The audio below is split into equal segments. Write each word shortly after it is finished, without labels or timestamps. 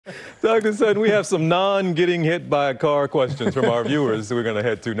Dr. Sutton, we have some non-getting hit by a car questions from our viewers we're going to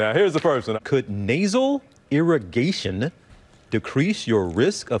head to now. Here's the first one. Could nasal irrigation decrease your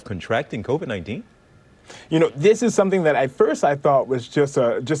risk of contracting COVID-19? You know, this is something that at first I thought was just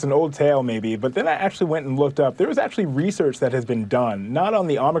an old tale maybe, but then I actually went and looked up. There was actually research that has been done, not on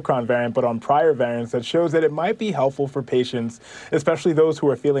the Omicron variant, but on prior variants that shows that it might be helpful for patients, especially those who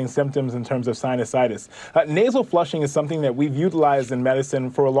are feeling symptoms in terms of sinusitis. Nasal flushing is something that we've utilized in medicine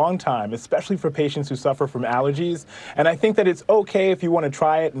for a long time, especially for patients who suffer from allergies. And I think that it's okay if you want to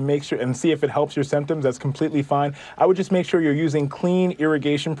try it and make sure and see if it helps your symptoms. That's completely fine. I would just make sure you're using clean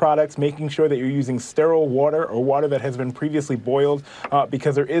irrigation products, making sure that you're using sterile water or water that has been previously boiled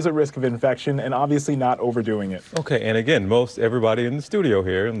because there is a risk of infection, and obviously not overdoing it. Okay, and again, everybody in the studio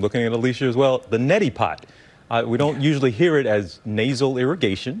here, and looking at Alicia as well, the neti pot. We don't usually hear it as nasal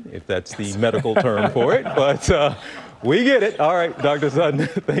irrigation, if that's the medical term for it, but we get it. All right, Dr. Sutton,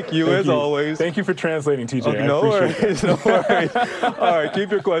 thank you as always. Thank you for translating, TJ. Okay, no worries, no worries. All right, keep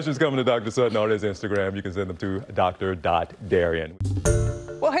your questions coming to Dr. Sutton on his Instagram. You can send them to dr.darien.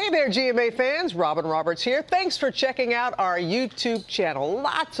 Well, hey there, GMA fans. Robin Roberts here. Thanks for checking out our YouTube channel.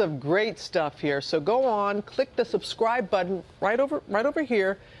 Lots of great stuff here. So go on, click the subscribe button right over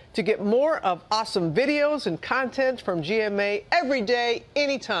here to get more of awesome videos and content from GMA every day,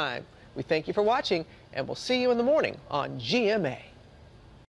 anytime. We thank you for watching, and we'll see you in the morning on GMA.